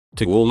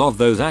To all of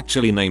those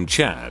actually named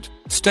Chad,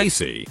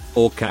 Stacy,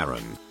 or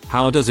Karen,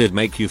 how does it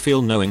make you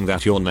feel knowing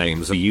that your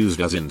names are used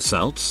as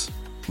insults?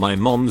 My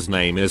mom's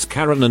name is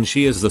Karen and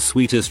she is the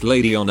sweetest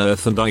lady on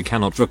earth, and I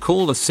cannot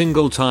recall a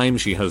single time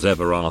she has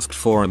ever asked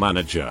for a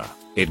manager.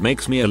 It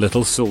makes me a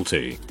little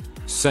salty.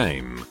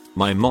 Same.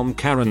 My mom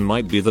Karen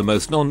might be the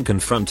most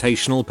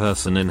non-confrontational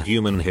person in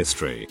human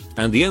history,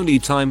 and the only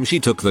time she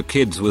took the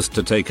kids was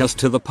to take us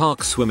to the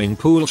park swimming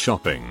pool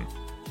shopping.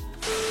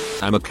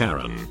 I'm a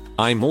Karen.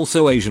 I'm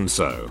also Asian,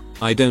 so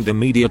I don't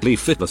immediately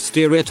fit the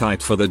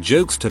stereotype for the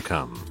jokes to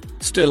come.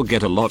 Still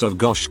get a lot of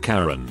 "gosh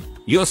Karen,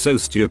 you're so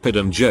stupid"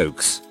 and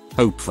jokes,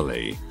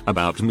 hopefully,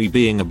 about me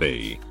being a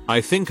B. I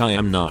think I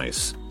am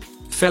nice.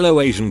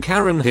 Fellow Asian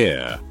Karen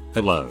here,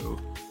 hello.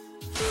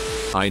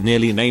 I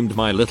nearly named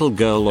my little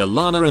girl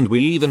Alana, and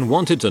we even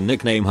wanted to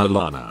nickname her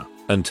Lana,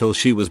 until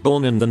she was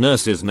born and the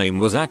nurse's name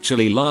was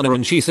actually Lana,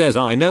 and she says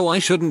I know I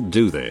shouldn't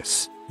do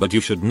this, but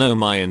you should know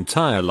my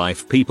entire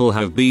life people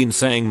have been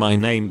saying my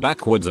name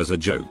backwards as a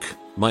joke.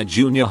 My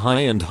junior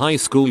high and high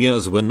school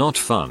years were not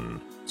fun.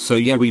 So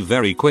yeah, we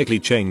very quickly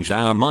changed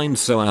our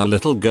minds so our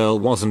little girl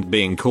wasn't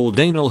being called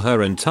Anal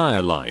her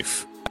entire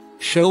life.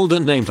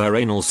 Sheldon named her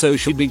Anal so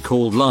she'd be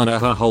called Lana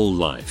her whole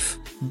life.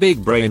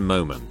 Big brain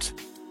moment.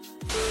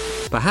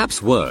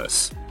 Perhaps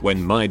worse,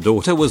 when my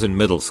daughter was in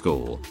middle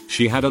school,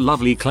 she had a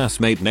lovely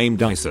classmate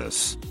named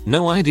Isis.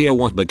 No idea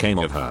what became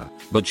of her,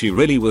 but she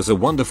really was a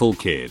wonderful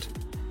kid.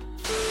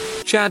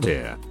 Chad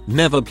here,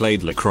 never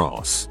played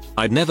lacrosse.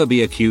 I'd never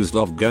be accused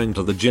of going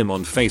to the gym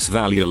on face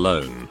value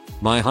alone.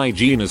 My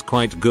hygiene is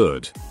quite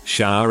good,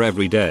 shower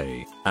every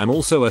day. I'm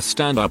also a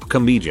stand-up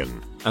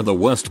comedian, and the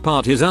worst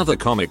part is other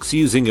comics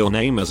using your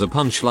name as a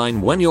punchline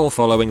when you're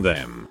following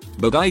them,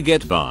 but I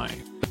get by.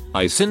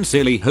 I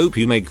sincerely hope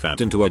you make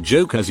that into a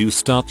joke as you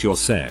start your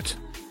set.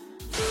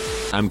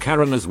 I'm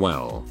Karen as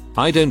well.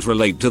 I don't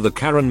relate to the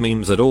Karen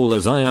memes at all,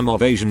 as I am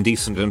of Asian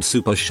descent and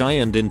super shy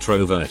and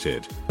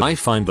introverted. I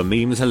find the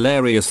memes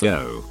hilarious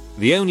though.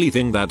 The only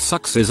thing that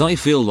sucks is I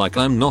feel like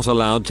I'm not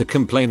allowed to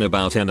complain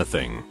about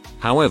anything.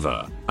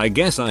 However, I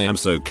guess I am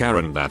so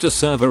Karen that a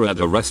server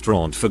at a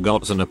restaurant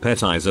forgot an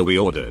appetizer we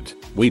ordered.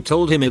 We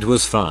told him it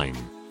was fine,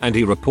 and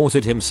he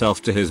reported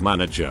himself to his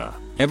manager.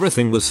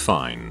 Everything was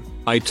fine.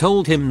 I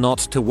told him not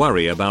to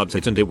worry about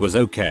it and it was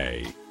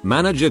okay.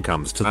 Manager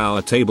comes to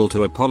our table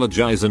to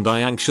apologize and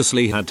I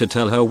anxiously had to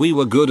tell her we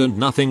were good and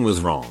nothing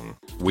was wrong.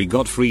 We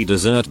got free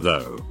dessert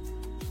though.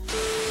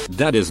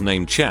 Dad is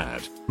named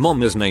Chad,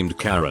 mom is named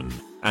Karen,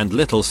 and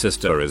little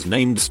sister is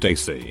named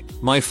Stacy.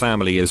 My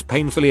family is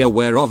painfully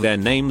aware of their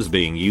names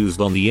being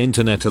used on the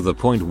internet to the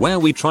point where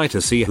we try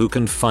to see who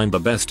can find the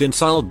best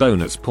insult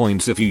bonus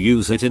points if you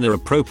use it in an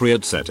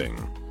appropriate setting.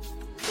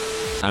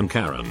 I'm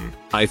Karen.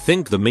 I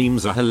think the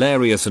memes are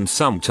hilarious and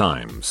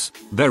sometimes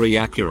very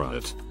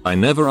accurate. I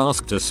never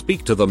asked to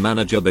speak to the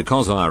manager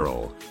because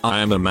I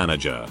am a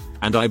manager,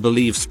 and I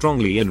believe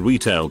strongly in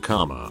retail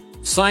karma.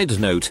 Side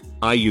note,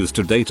 I used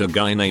to date a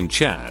guy named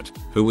Chad,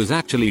 who was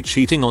actually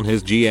cheating on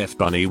his GF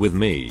bunny with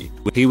me.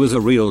 He was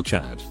a real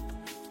Chad.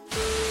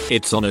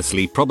 It's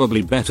honestly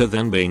probably better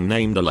than being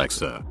named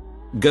Alexa.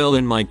 Girl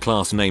in my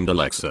class named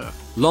Alexa.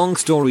 Long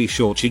story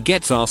short, she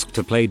gets asked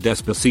to play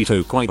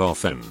Despacito quite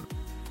often.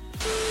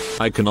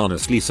 I can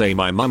honestly say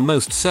my mum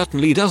most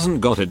certainly doesn't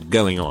got it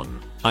going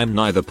on. I'm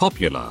neither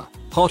popular,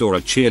 hot or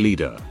a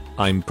cheerleader.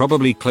 I'm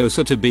probably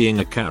closer to being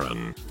a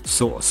Karen.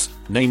 Source,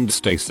 named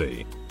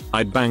Stacy.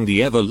 I'd bang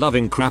the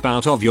ever-loving crap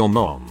out of your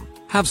mom.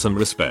 Have some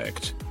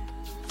respect.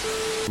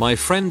 My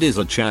friend is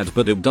a Chad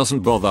but it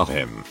doesn't bother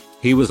him.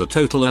 He was a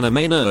total anime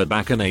nerd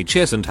back in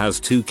HS and has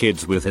 2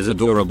 kids with his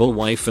adorable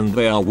wife and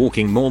they are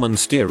walking Mormon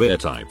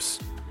stereotypes.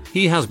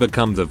 He has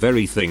become the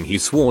very thing he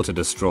swore to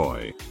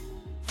destroy.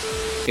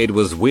 It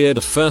was weird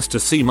at first to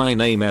see my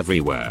name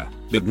everywhere,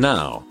 but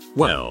now,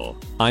 well,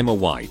 I'm a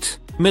white,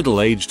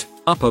 middle-aged,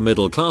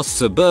 upper-middle-class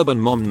suburban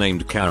mom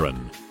named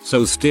Karen,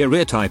 so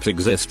stereotypes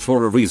exist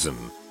for a reason,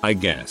 I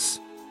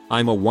guess.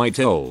 I'm a white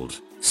old,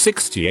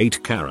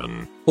 68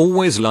 Karen,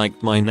 always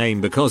liked my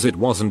name because it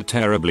wasn't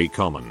terribly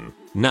common.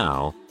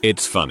 Now,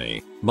 it's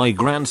funny, my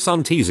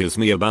grandson teases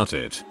me about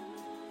it.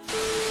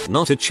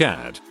 Not a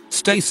Chad,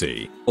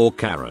 Stacy, or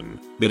Karen,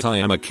 but I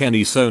am a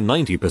Kenny, so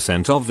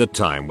 90% of the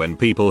time when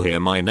people hear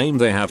my name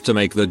they have to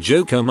make the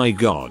joke, oh my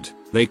god,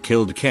 they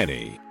killed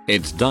Kenny.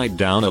 It's died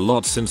down a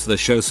lot since the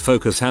show's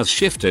focus has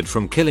shifted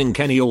from killing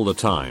Kenny all the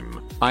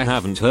time. I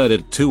haven't heard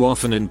it too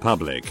often in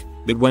public,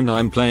 but when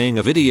I'm playing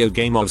a video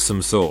game of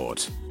some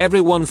sort,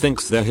 everyone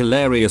thinks they're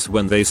hilarious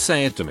when they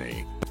say it to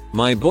me.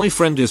 My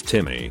boyfriend is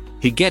Timmy,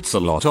 he gets a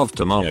lot of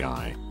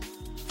Tamai.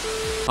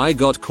 I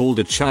got called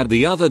a Chad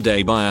the other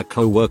day by a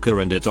coworker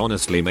and it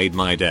honestly made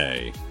my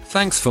day.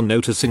 Thanks for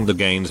noticing the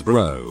gains,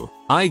 bro.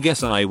 I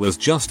guess I was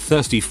just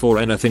thirsty for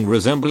anything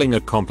resembling a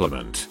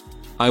compliment.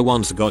 I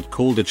once got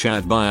called a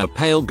Chad by a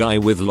pale guy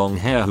with long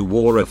hair who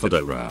wore a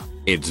fedora.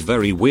 It's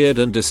very weird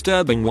and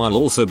disturbing while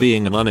also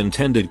being an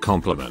unintended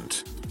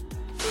compliment.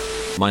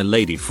 My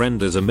lady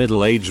friend is a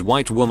middle-aged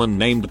white woman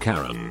named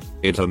Karen.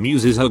 It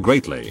amuses her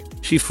greatly.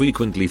 She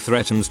frequently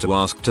threatens to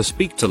ask to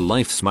speak to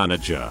Life's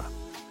manager.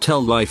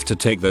 Tell life to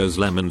take those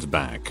lemons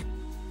back.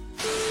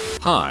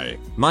 Hi,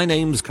 my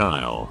name's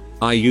Kyle.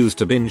 I used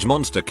to binge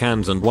monster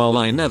cans, and while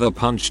I never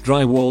punched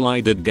drywall,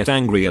 I did get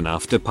angry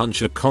enough to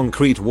punch a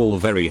concrete wall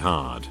very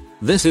hard.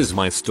 This is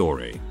my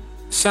story.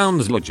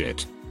 Sounds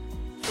legit.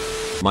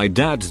 My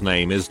dad's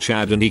name is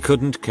Chad and he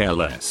couldn't care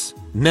less.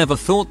 Never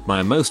thought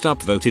my most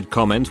upvoted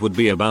comment would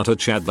be about a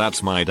Chad.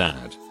 That's my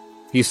dad.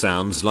 He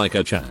sounds like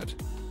a Chad.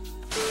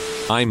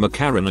 I'm a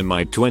Karen in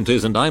my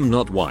 20s and I'm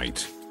not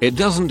white. It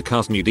doesn't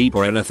cut me deep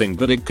or anything,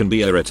 but it can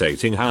be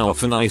irritating how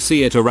often I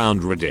see it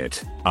around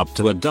Reddit, up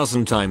to a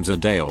dozen times a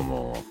day or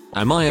more.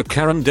 Am I a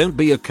Karen? Don't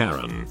be a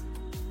Karen.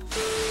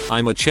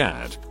 I'm a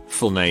Chad.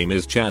 Full name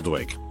is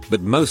Chadwick,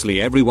 but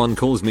mostly everyone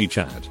calls me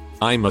Chad.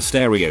 I'm a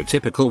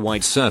stereotypical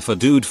white surfer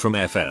dude from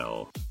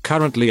FL,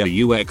 currently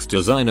a UX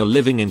designer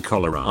living in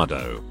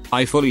Colorado.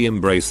 I fully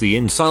embrace the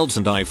insults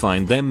and I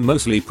find them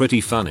mostly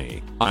pretty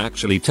funny. I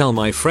actually tell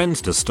my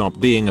friends to stop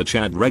being a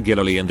Chad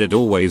regularly and it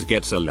always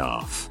gets a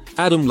laugh.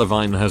 Adam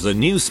Levine has a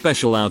new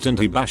special out and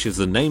he bashes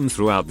the name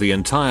throughout the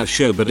entire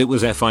show, but it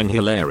was effing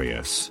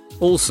hilarious.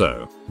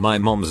 Also, my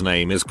mom's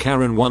name is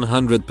Karen,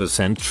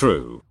 100%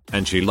 true,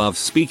 and she loves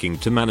speaking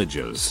to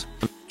managers.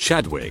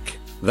 Chadwick.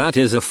 That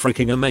is a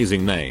freaking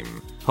amazing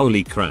name.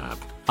 Holy crap.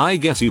 I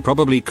guess you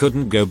probably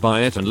couldn't go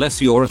by it unless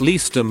you're at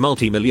least a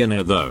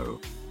multimillionaire though.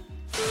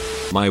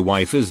 My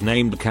wife is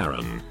named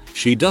Karen.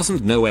 She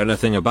doesn't know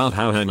anything about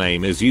how her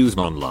name is used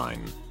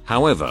online.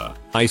 However,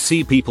 I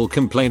see people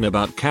complain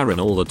about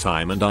Karen all the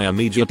time and I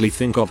immediately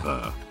think of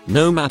her.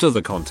 No matter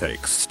the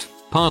context,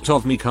 part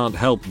of me can't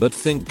help but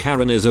think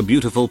Karen is a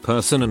beautiful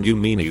person and you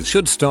meanies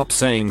should stop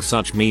saying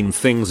such mean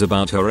things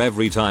about her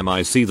every time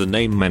I see the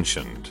name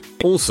mentioned.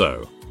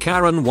 Also,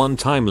 Karen one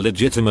time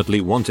legitimately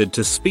wanted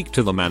to speak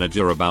to the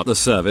manager about the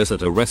service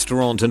at a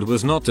restaurant and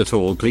was not at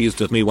all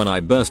pleased at me when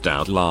I burst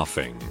out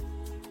laughing.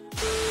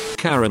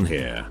 Karen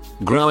here.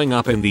 Growing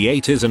up in the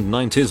 80s and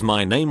 90s,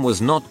 my name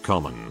was not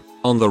common.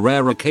 On the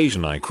rare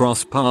occasion I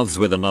crossed paths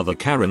with another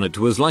Karen, it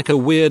was like a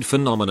weird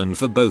phenomenon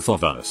for both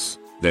of us.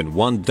 Then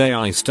one day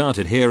I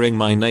started hearing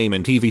my name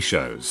in TV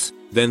shows,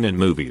 then in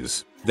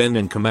movies, then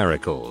in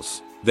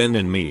commercials, then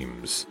in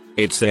memes.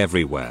 It's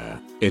everywhere.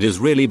 It is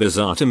really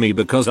bizarre to me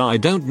because I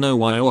don't know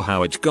why or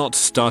how it got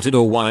started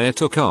or why it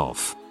took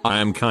off. I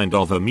am kind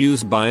of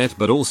amused by it,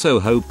 but also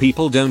hope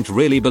people don't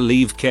really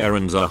believe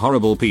Karens are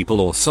horrible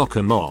people or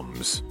soccer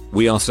moms.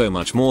 We are so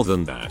much more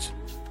than that.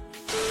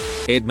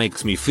 It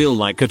makes me feel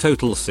like a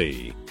total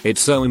C.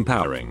 It's so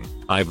empowering.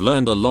 I've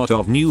learned a lot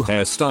of new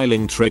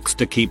hairstyling tricks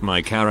to keep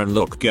my Karen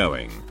look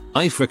going.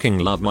 I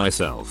freaking love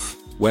myself.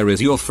 Where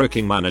is your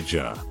freaking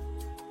manager?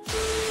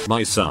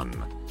 My son,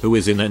 who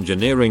is in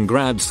engineering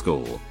grad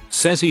school,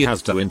 says he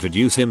has to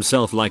introduce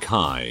himself like,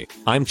 "Hi,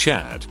 I'm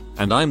Chad,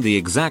 and I'm the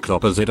exact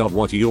opposite of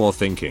what you're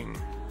thinking."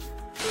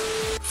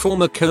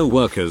 Former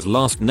co-worker's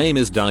last name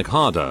is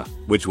Dugharder,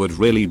 which would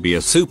really be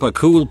a super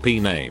cool P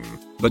name,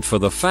 but for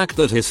the fact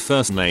that his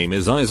first name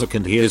is Isaac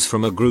and he is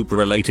from a group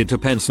related to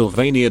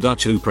Pennsylvania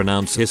Dutch who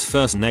pronounce his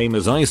first name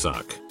as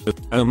Isaac.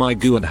 Oh my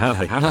god,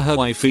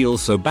 I feel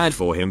so bad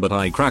for him, but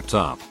I cracked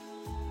up.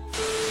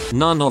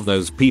 None of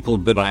those people,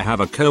 but I have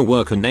a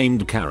co-worker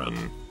named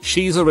Karen.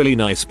 She's a really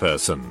nice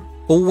person,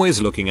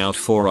 always looking out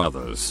for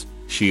others.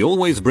 She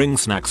always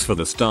brings snacks for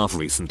the staff.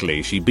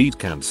 Recently she beat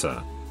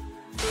cancer.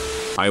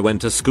 I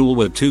went to school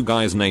with two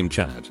guys named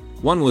Chad.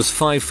 One was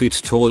 5 feet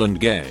tall and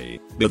gay,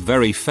 but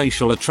very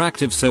facial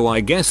attractive, so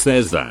I guess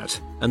there's that.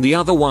 And the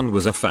other one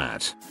was a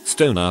fat,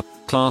 stoner,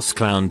 class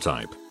clown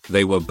type.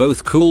 They were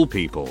both cool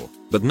people,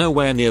 but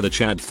nowhere near the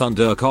Chad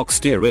Thundercock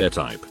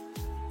stereotype.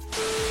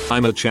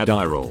 I'm a Chad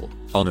Irol.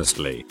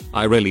 Honestly,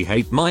 I really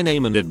hate my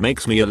name and it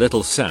makes me a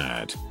little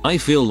sad. I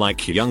feel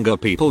like younger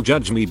people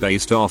judge me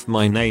based off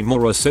my name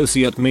or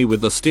associate me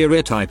with the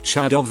stereotype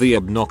Chad of the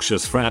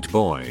obnoxious frat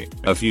boy.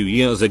 A few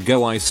years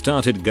ago I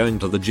started going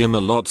to the gym a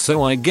lot,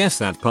 so I guess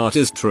that part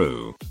is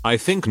true. I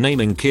think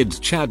naming kids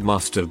Chad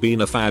must have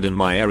been a fad in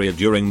my area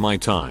during my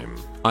time.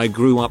 I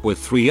grew up with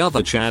 3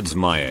 other Chads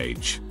my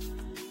age.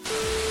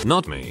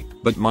 Not me,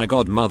 but my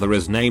godmother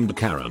is named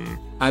Karen.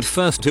 At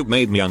first it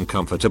made me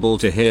uncomfortable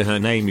to hear her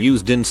name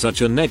used in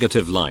such a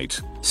negative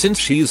light, since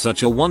she's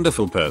such a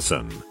wonderful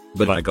person.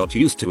 But I got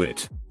used to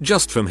it,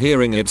 just from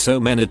hearing it so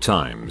many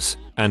times,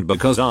 and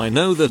because I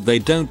know that they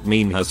don't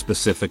mean her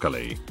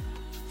specifically.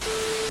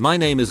 My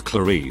name is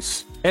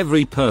Clarice.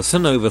 Every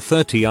person over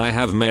 30 I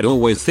have met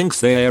always thinks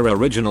they're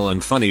original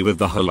and funny with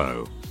the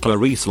 "hello,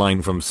 Clarice"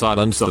 line from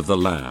Silence of the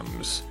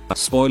Lambs.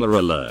 Spoiler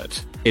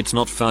alert, it's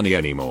not funny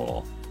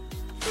anymore.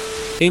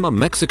 I'm a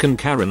Mexican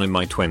Karen in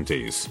my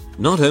 20s.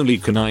 Not only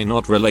can I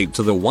not relate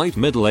to the white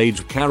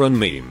middle-aged Karen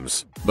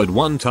memes, but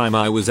one time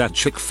I was at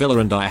Chick-fil-A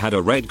and I had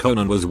a red cone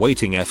and was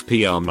waiting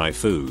FP on my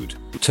food.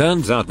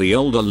 Turns out the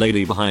older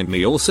lady behind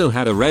me also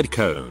had a red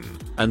cone,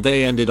 and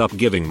they ended up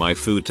giving my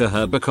food to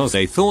her because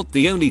they thought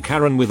the only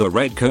Karen with a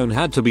red cone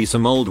had to be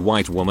some old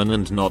white woman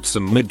and not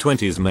some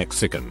mid-20s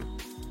Mexican.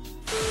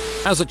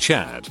 As a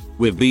Chad,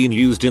 we've been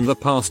used in the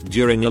past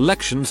during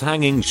elections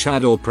hanging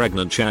Chad or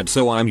pregnant Chad,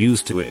 so I'm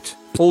used to it.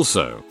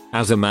 Also,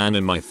 as a man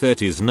in my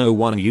 30s, no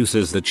one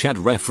uses the Chad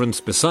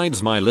reference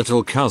besides my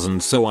little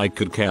cousin, so I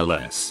could care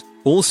less.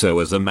 Also,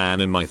 as a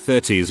man in my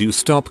 30s, you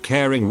stop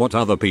caring what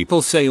other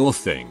people say or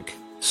think.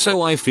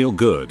 So I feel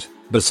good.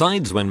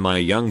 Besides, when my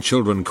young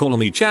children call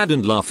me Chad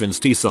and laugh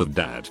instead of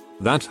Dad,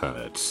 that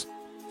hurts.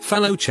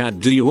 Fellow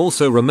Chad, do you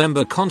also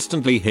remember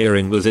constantly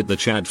hearing "was it the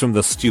Chad from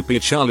the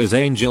stupid Charlie's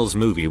Angels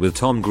movie with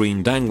Tom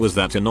Green? Dang, was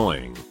that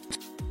annoying."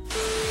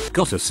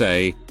 Gotta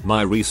say,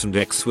 my recent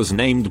ex was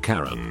named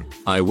Karen.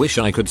 I wish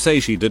I could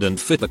say she didn't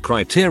fit the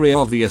criteria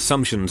of the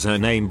assumptions her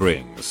name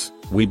brings.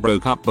 We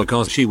broke up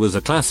because she was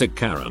a classic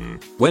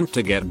Karen. Went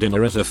to get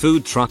dinner at a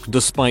food truck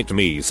despite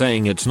me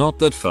saying it's not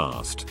that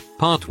fast.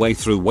 Partway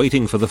through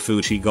waiting for the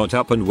food, she got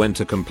up and went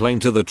to complain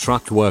to the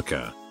truck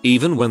worker.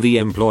 Even when the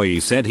employee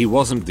said he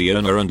wasn't the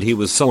owner and he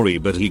was sorry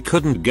but he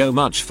couldn't go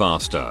much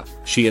faster,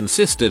 she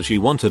insisted she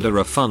wanted a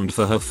refund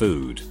for her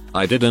food.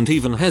 I didn't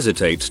even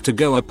hesitate to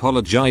go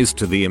apologize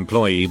to the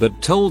employee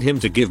but told him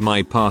to give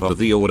my part of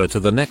the order to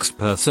the next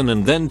person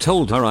and then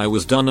told her I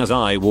was done as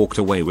I walked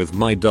away with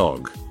my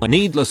dog.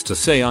 Needless to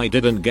say, I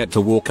didn't get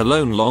to walk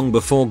alone long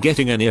before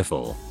getting an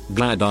earful.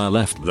 Glad I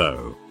left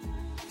though.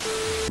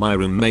 My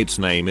roommate's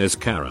name is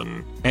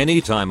Karen.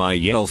 Anytime I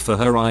yell for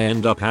her, I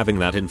end up having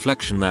that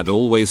inflection that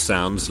always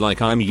sounds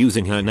like I'm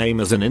using her name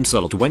as an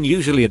insult when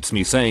usually it's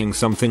me saying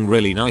something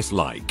really nice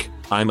like,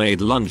 "I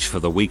made lunch for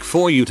the week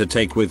for you to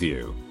take with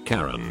you,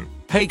 Karen."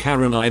 "Hey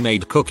Karen, I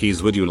made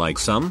cookies, would you like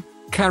some?"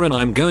 "Karen,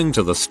 I'm going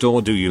to the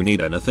store, do you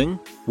need anything?"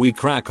 We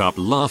crack up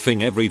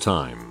laughing every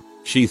time.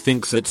 She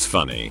thinks it's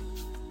funny.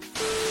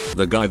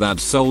 The guy that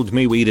sold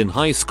me weed in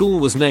high school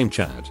was named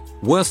Chad.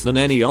 Worse than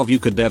any of you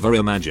could ever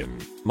imagine.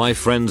 My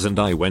friends and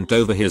I went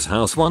over his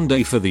house one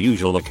day for the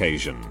usual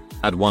occasion.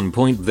 At one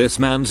point this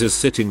man's is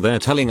sitting there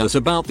telling us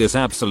about this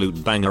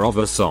absolute banger of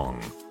a song.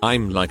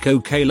 I'm like,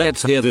 okay,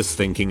 let's hear this,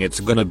 thinking it's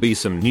gonna be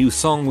some new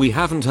song we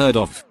haven't heard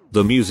of.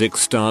 The music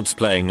starts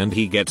playing and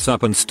he gets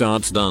up and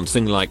starts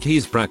dancing like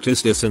he's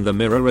practiced this in the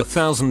mirror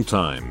 1,000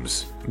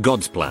 times.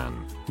 God's plan.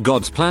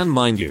 God's plan,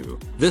 mind you.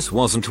 This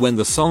wasn't when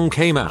the song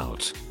came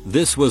out.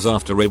 This was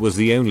after it was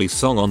the only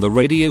song on the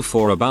radio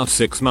for about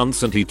 6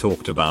 months, and he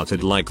talked about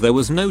it like there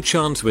was no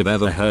chance we've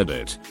ever heard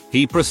it.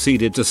 He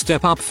proceeded to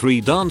step up 3,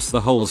 dance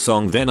the whole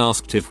song, then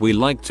asked if we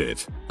liked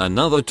it.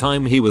 Another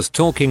time he was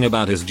talking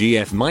about his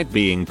GF might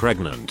being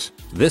pregnant.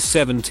 This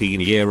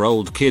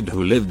 17-year-old kid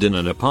who lived in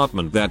an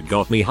apartment that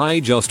got me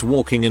high just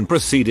walking in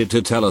proceeded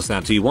to tell us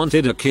that he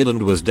wanted a kid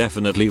and was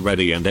definitely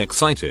ready and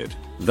excited.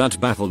 That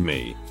baffled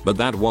me, but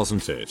that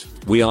wasn't it.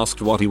 We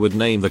asked what he would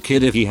name the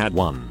kid if he had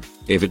one.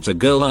 If it's a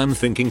girl, I'm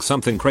thinking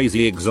something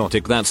crazy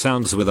exotic that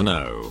sounds with an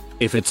O.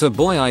 If it's a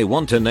boy, I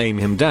want to name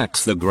him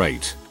Dax the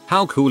Great.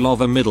 How cool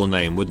of a middle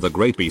name would the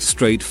Great be?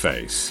 Straight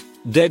face.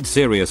 Dead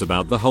serious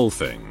about the whole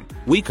thing.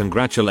 We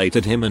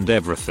congratulated him and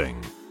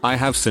everything. I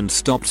have since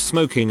stopped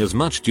smoking as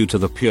much due to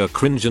the pure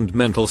cringe and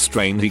mental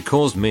strain he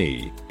caused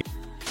me.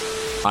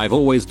 I've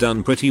always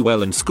done pretty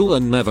well in school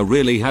and never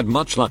really had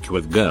much luck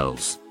with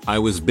girls. I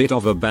was a bit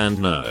of a band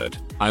nerd.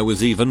 I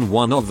was even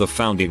one of the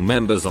founding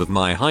members of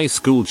my high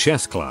school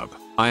chess club.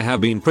 I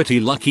have been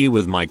pretty lucky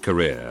with my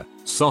career.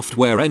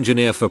 Software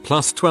engineer for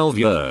plus 12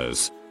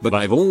 years. But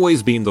I've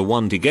always been the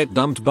one to get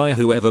dumped by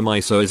whoever my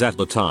so is at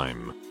the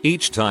time.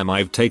 Each time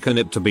I've taken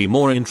it to be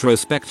more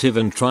introspective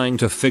and trying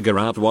to figure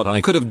out what I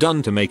could have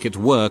done to make it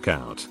work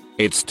out.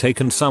 It's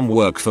taken some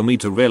work for me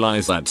to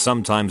realize that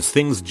sometimes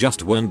things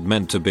just weren't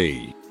meant to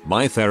be.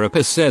 My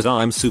therapist says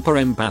I'm super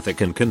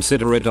empathic and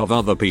considerate of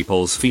other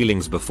people's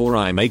feelings before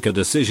I make a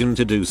decision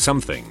to do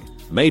something.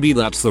 Maybe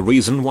that's the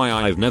reason why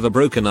I've never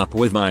broken up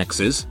with my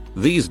exes.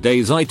 These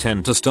days I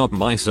tend to stop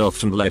myself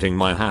from letting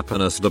my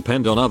happiness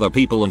depend on other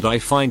people, and I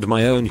find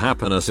my own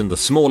happiness in the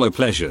smaller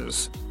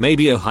pleasures.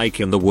 Maybe a hike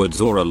in the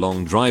woods or a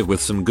long drive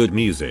with some good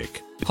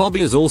music.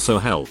 Hobbies also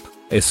help,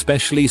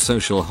 especially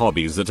social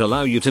hobbies that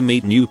allow you to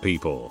meet new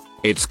people.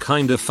 It's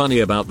kinda funny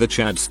about the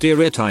Chad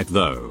stereotype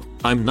though.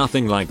 I'm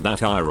nothing like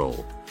that, eye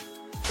roll.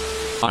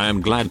 I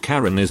am glad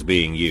Karen is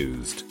being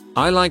used.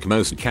 I like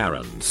most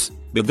Karens,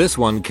 but this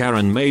one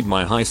Karen made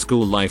my high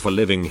school life a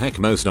living heck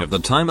most of the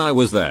time I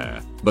was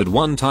there. But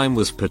one time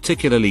was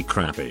particularly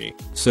crappy.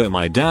 So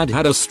my dad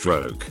had a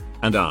stroke,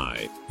 and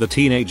I, the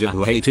teenager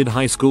who hated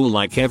high school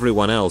like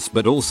everyone else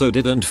but also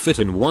didn't fit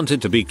in,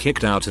 wanted to be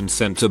kicked out and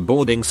sent to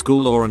boarding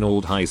school or an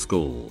old high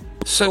school.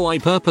 So I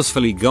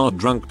purposefully got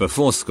drunk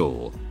before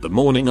school, the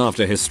morning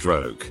after his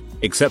stroke.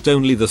 Except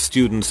only the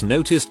students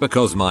noticed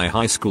because my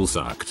high school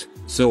sucked.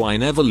 So I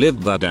never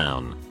lived that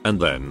down. And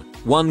then,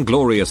 one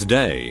glorious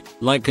day,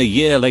 like a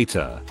year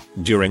later,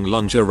 during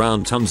lunch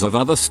around tons of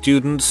other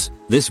students,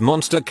 this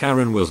monster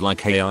Karen was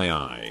like, "Hey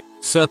I,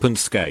 serpent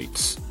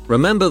skates.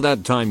 Remember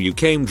that time you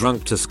came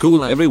drunk to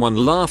school?" Everyone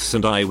laughs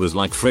and I was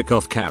like, "Frick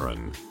off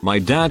Karen." My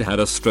dad had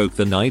a stroke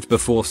the night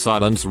before.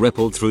 Silence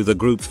rippled through the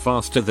group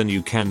faster than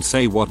you can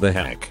say what the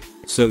heck.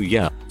 So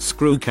yeah,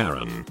 screw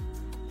Karen.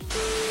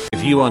 If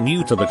If you are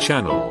new to the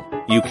channel,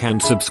 you can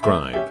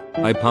subscribe.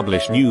 I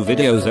publish new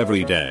videos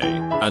every day.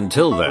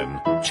 Until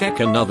then, check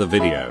another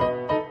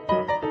video.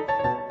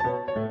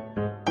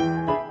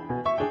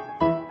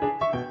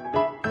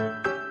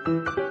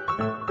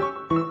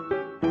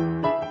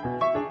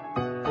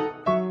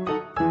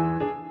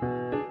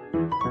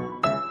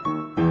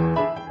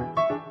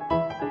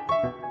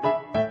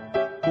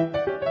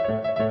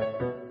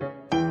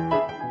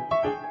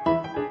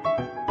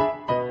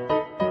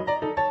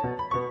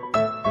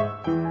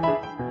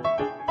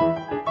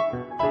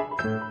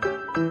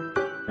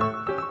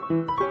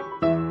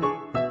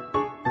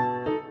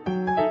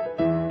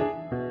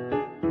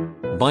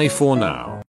 Bye for now.